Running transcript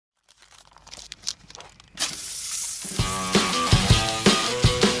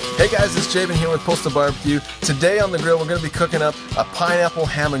Hey guys, it's Javen here with Postal BBQ. Today on the grill we're going to be cooking up a pineapple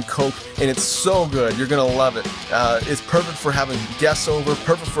ham and coke, and it's so good. You're going to love it. It's perfect for having guests over,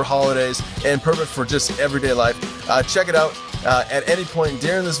 perfect for holidays, and perfect for just everyday life. Check it out at any point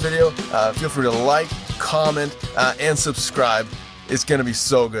during this video. Feel free to like, comment, and subscribe. It's going to be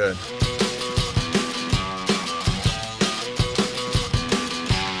so good.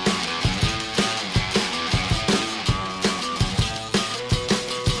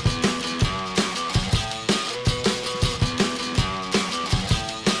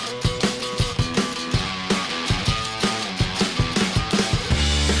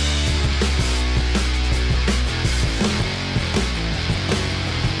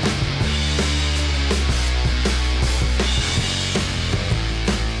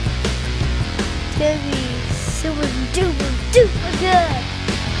 It's gonna be super duper good.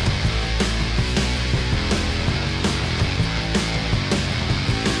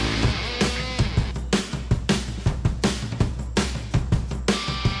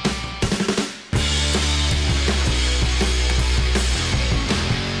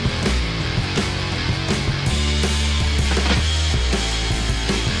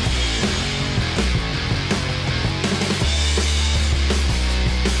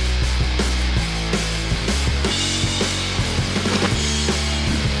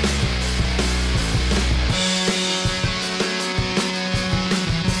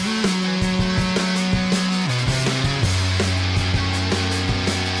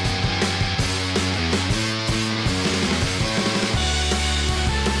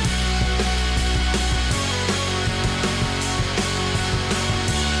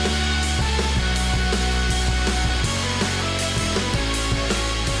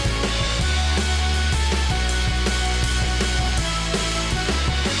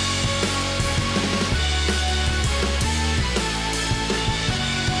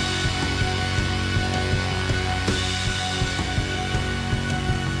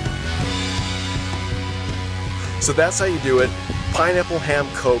 So that's how you do it. Pineapple ham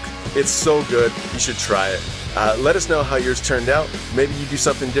coke. It's so good. You should try it. Let us know how yours turned out. Maybe you do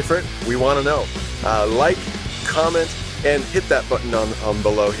something different. We want to know. Like, comment, and hit that button on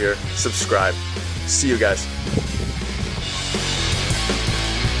below here. Subscribe. See you guys.